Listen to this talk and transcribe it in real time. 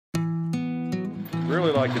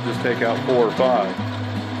really like to just take out 4 or 5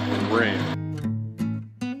 and ring.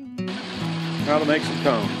 How to make some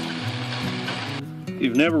cones. If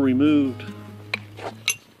you've never removed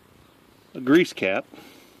a grease cap,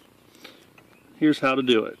 here's how to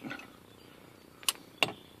do it.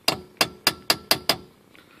 I'm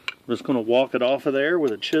just going to walk it off of there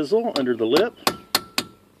with a chisel under the lip.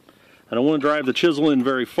 I don't want to drive the chisel in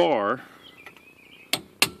very far.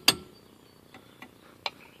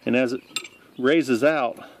 And as it raises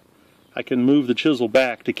out, I can move the chisel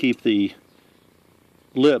back to keep the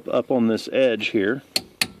lip up on this edge here.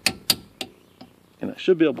 And I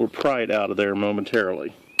should be able to pry it out of there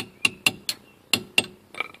momentarily.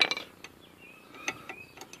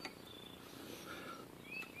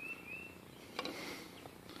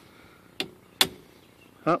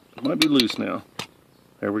 Oh, it might be loose now.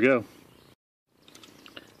 There we go.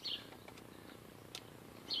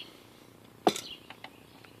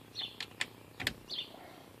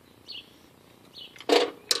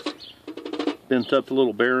 Bent up the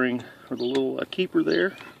little bearing or the little keeper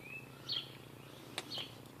there.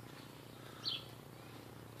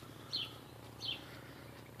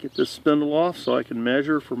 Get this spindle off so I can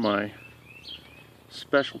measure for my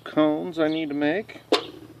special cones I need to make.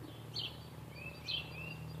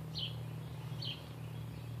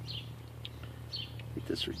 Get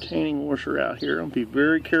this retaining washer out here. I'll be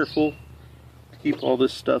very careful to keep all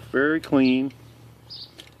this stuff very clean.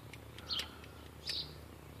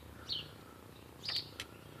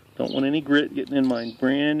 Don't want any grit getting in my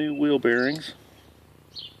brand new wheel bearings.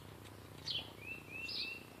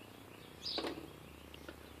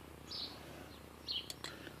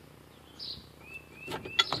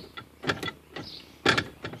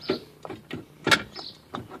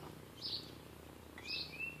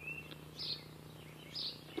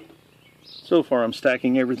 So far I'm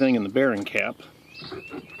stacking everything in the bearing cap.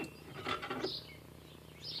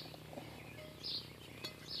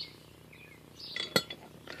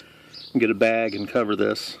 Get a bag and cover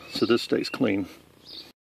this so this stays clean.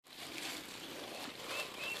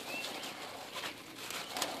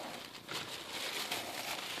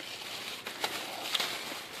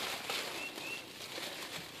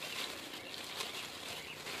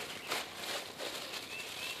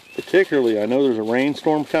 Particularly, I know there's a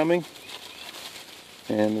rainstorm coming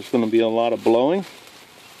and there's going to be a lot of blowing.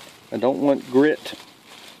 I don't want grit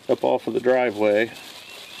up off of the driveway.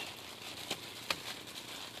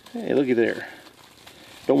 Hey, looky there.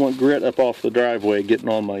 Don't want grit up off the driveway getting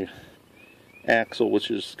on my axle, which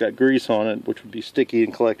has got grease on it, which would be sticky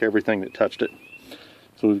and collect everything that touched it.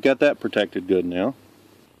 So we've got that protected good now.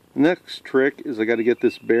 The next trick is I got to get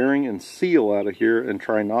this bearing and seal out of here and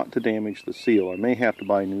try not to damage the seal. I may have to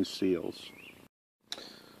buy new seals.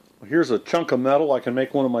 Well, here's a chunk of metal I can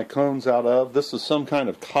make one of my cones out of. This is some kind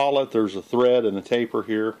of collet. There's a thread and a taper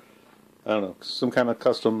here. I don't know, some kind of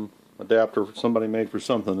custom adapter somebody made for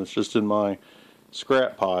something that's just in my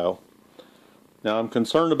scrap pile. Now I'm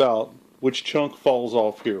concerned about which chunk falls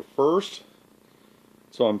off here first,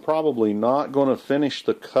 so I'm probably not going to finish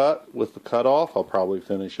the cut with the cutoff. I'll probably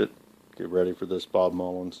finish it, get ready for this Bob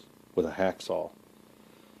Mullins, with a hacksaw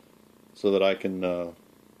so that I can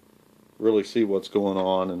really see what's going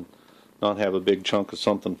on and not have a big chunk of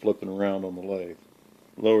something flipping around on the lathe.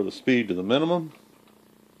 Lower the speed to the minimum.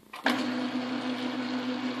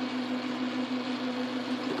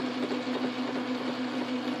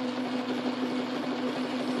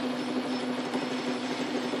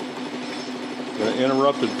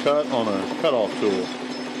 Interrupted cut on a cutoff tool.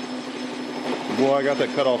 Boy, I got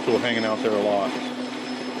that cutoff tool hanging out there a lot.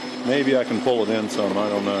 Maybe I can pull it in some, I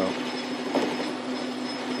don't know.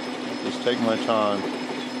 Just take my time.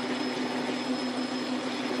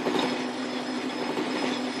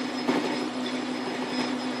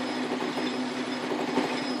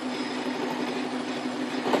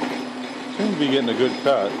 Seems to be getting a good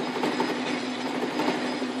cut.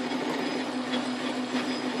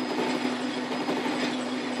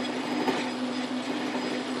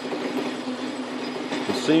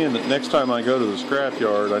 Seeing that next time I go to the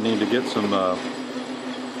scrapyard I need to get some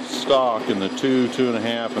stock in the 2,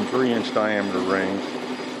 2.5, and 3-inch diameter range.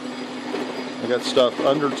 I got stuff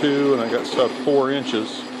under 2 and I got stuff 4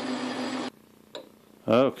 inches.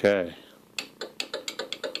 Okay.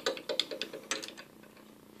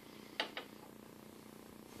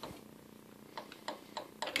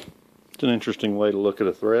 It's an interesting way to look at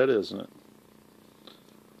a thread, isn't it?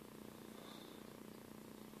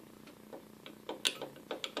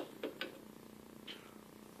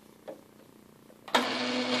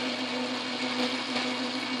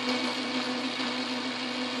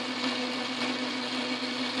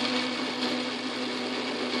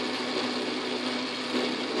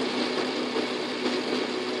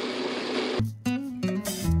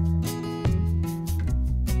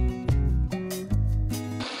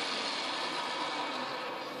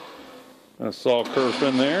 saw kerf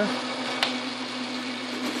in there.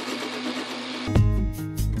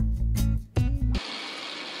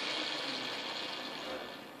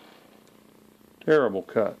 Terrible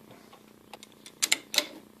cut.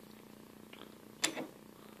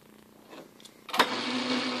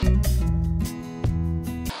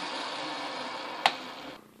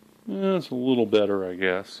 It's a little better, I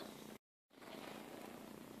guess.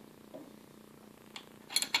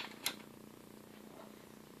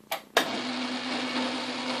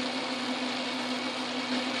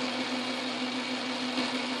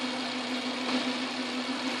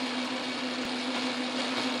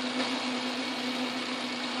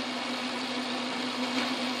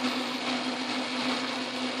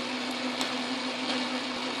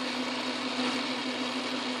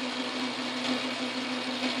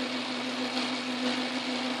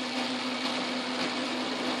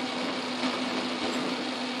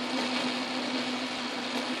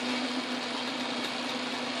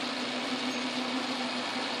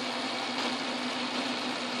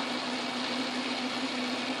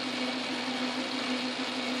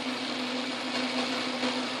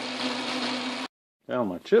 Found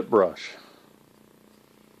my chip brush.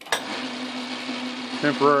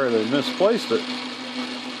 Temporarily misplaced it.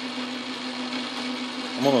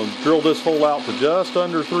 I'm going to drill this hole out to just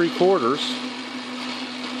under 3/4.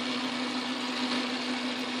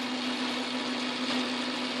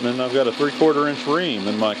 And then I've got a 3/4 inch ream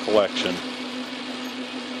in my collection.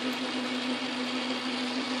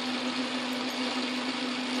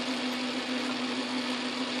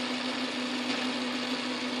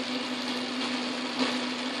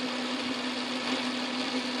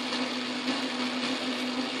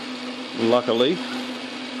 Luckily,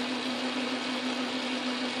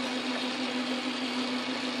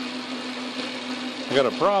 I got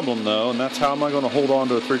a problem though, and that's how am I going to hold on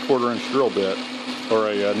to a 3/4 inch drill bit, or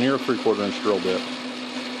a near 3/4 inch drill bit.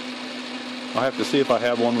 I'll have to see if I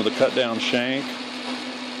have one with a cut down shank,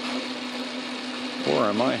 or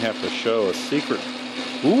I might have to show a secret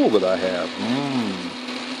tool that I have.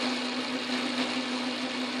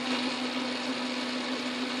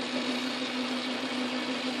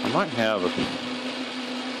 I might have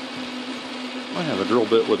a drill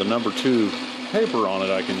bit with a number 2 paper on it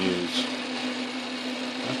I can use.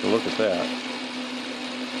 I have to look at that.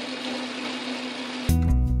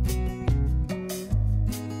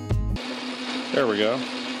 There we go.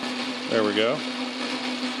 There we go.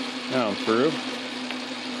 Now I'm through.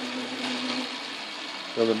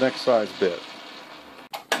 So the next size bit.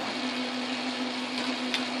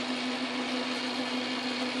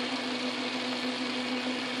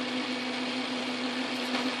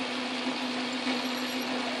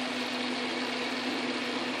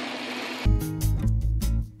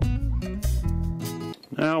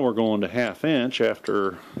 Now we're going to 1/2 inch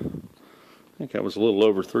after, I think that was a little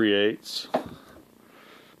over 3/8.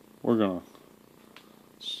 We're going to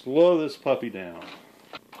slow this puppy down.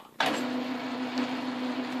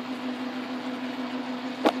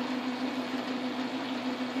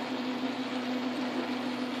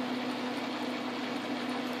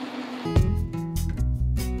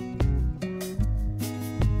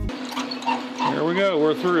 There we go,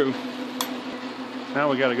 we're through.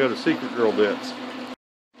 Now we got to go to secret drill bits.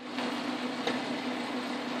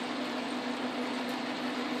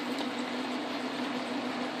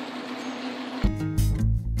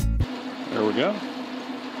 There we go.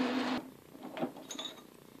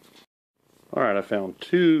 Alright, I found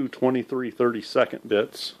two 23/32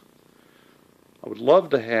 bits. I would love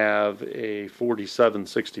to have a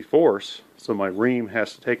 47/64, so my ream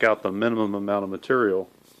has to take out the minimum amount of material,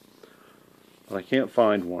 but I can't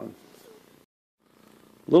find one.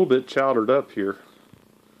 A little bit chowdered up here.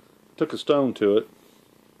 Took a stone to it.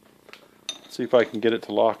 Let's see if I can get it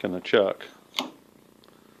to lock in the chuck.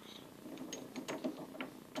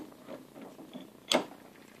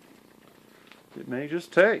 It may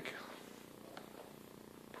just take.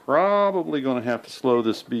 Probably going to have to slow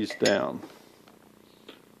this beast down.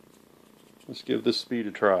 Let's give this speed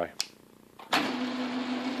a try.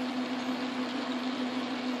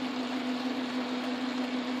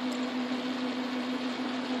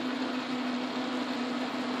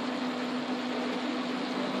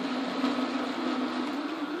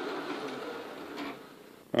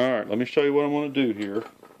 Alright, let me show you what I want to do here.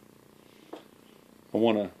 I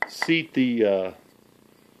want to seat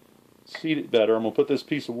it better. I'm going to put this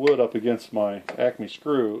piece of wood up against my Acme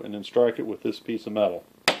screw and then strike it with this piece of metal.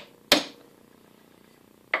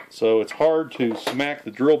 So it's hard to smack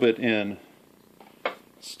the drill bit in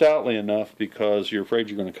stoutly enough because you're afraid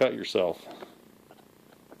you're going to cut yourself.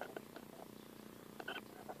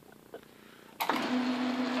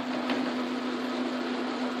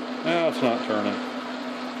 No, it's not turning.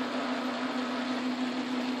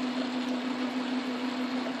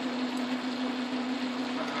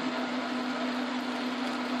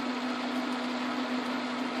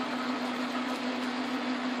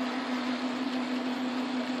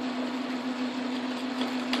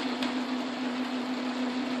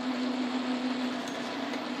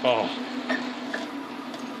 Oh.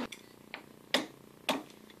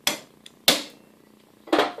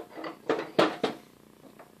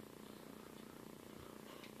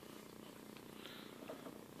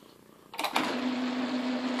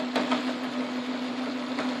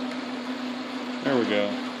 There we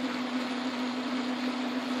go.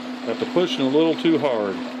 Got to pushing a little too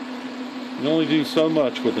hard. You can only do so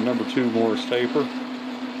much with the number 2 Morse taper.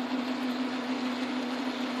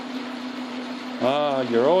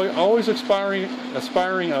 You're always aspiring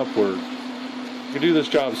upward. You can do this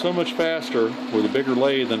job so much faster with a bigger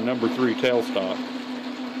lathe than number 3 tailstock.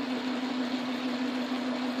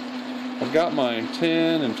 I've got my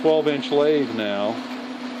 10 and 12 inch lathe now,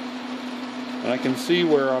 and I can see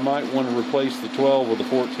where I might want to replace the 12 with the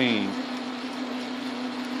 14.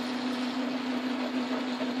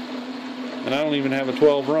 And I don't even have a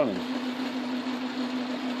 12 running.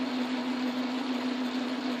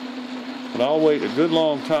 But I'll wait a good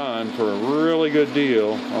long time for a really good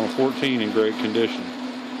deal on a 14 in great condition.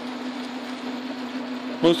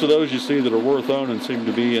 Most of those you see that are worth owning seem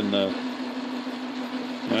to be in the,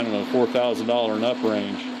 I don't know, $4,000 and up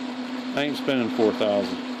range. I ain't spending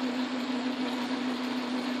 $4,000.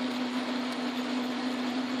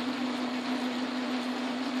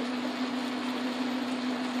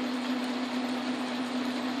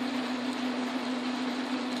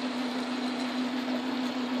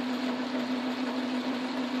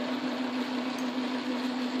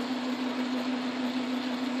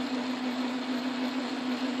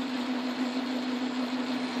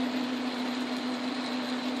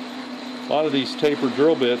 A lot of these tapered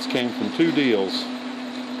drill bits came from 2 deals.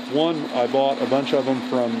 One, I bought a bunch of them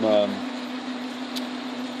from the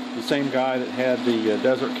same guy that had the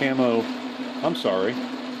desert camo. I'm sorry.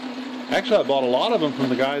 Actually, I bought a lot of them from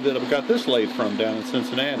the guy that I got this lathe from down in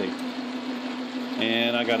Cincinnati.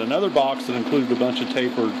 And I got another box that included a bunch of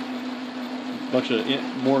tapered,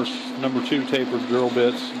 Morse number 2 tapered drill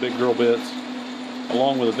bits, big drill bits,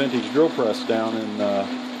 along with a vintage drill press down in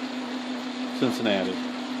Cincinnati.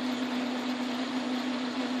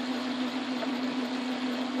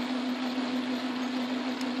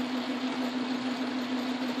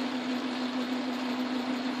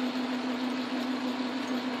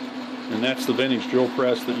 And that's the vintage drill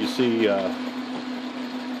press that you see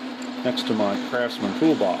next to my Craftsman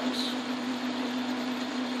toolbox.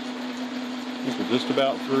 I think we're just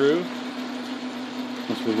about through,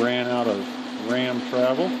 since we ran out of ram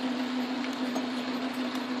travel.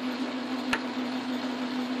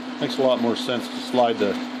 Makes a lot more sense to slide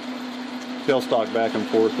the tailstock back and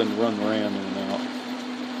forth than to run the ram in and out.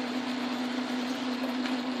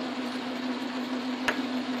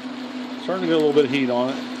 Starting to get a little bit of heat on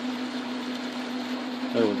it.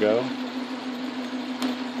 There we go.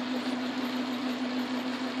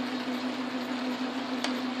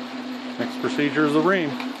 Next procedure is the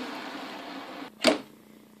ream.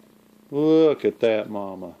 Look at that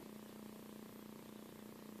mama.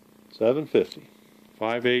 750.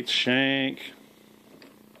 5/8 shank.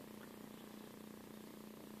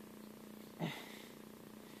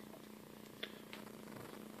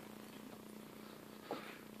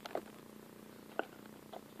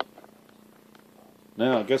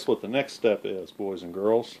 Now, guess what the next step is, boys and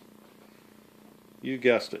girls? You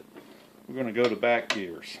guessed it. We're going to go to back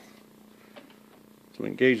gears. So we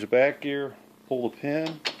engage the back gear, pull the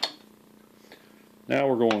pin. Now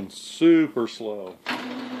we're going super slow.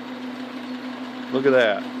 Look at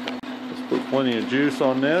that. Let's put plenty of juice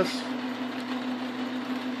on this.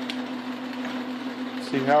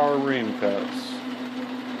 See how our ream cuts.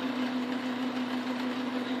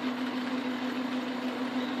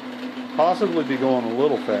 Possibly be going a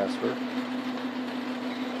little faster.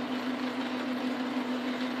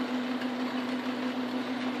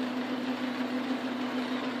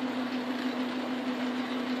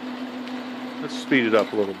 Let's speed it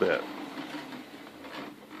up a little bit.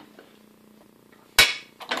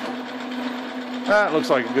 That looks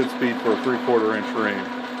like a good speed for a 3/4 inch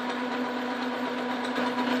ream.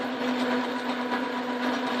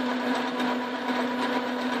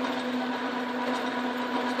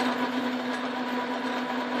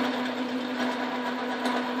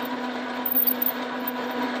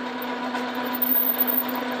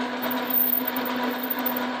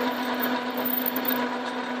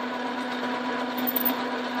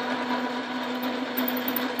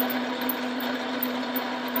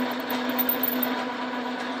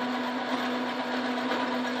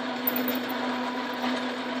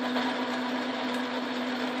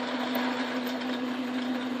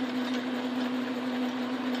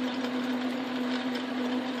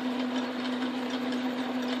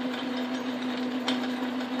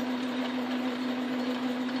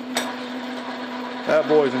 That,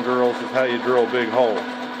 boys and girls, is how you drill a big hole.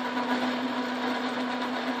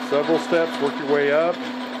 Several steps, work your way up.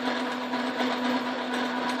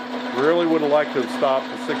 Really would have liked to have stopped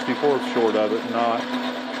the 64th short of it, not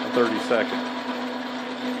a 32nd.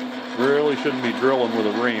 Really shouldn't be drilling with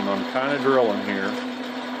a ream. I'm kind of drilling here.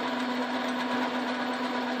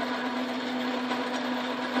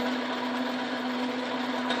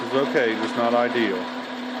 This is okay, just not ideal.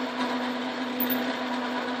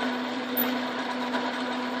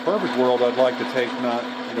 Perfect world, I'd like to take not,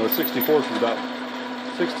 64th is about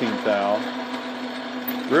 16th thou.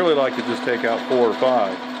 Really like to just take out 4 or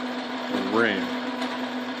 5 with a ream.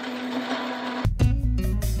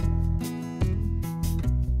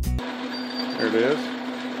 There it is.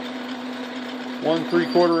 1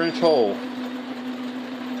 3/4 inch hole.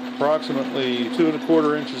 Approximately 2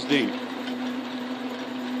 1/4 inches deep.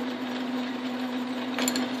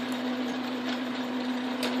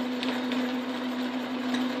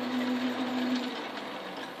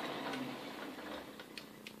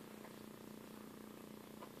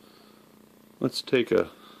 Let's take a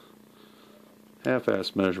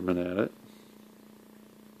half-ass measurement at it.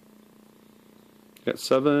 Got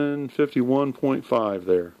 751.5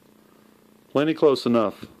 there. Plenty close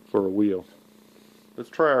enough for a wheel.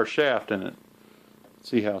 Let's try our shaft in it.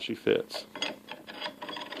 See how she fits.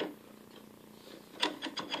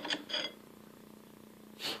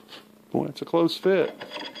 Boy, it's a close fit.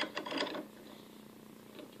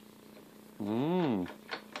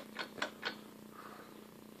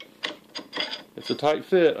 It's a tight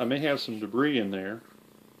fit. I may have some debris in there,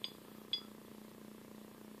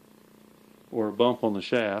 or a bump on the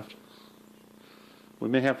shaft. We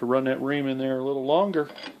may have to run that ream in there a little longer.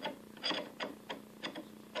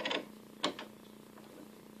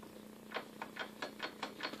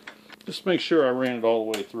 Just make sure I ran it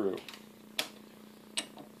all the way through.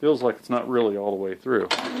 Feels like it's not really all the way through.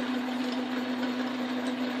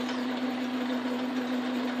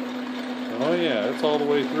 Oh yeah, it's all the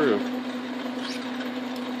way through.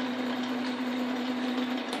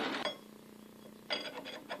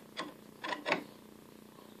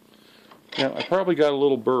 Yeah, I probably got a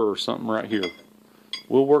little burr or something right here.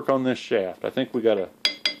 We'll work on this shaft. I think we got a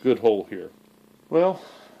good hole here. Well,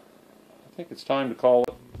 I think it's time to call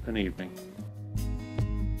it an evening.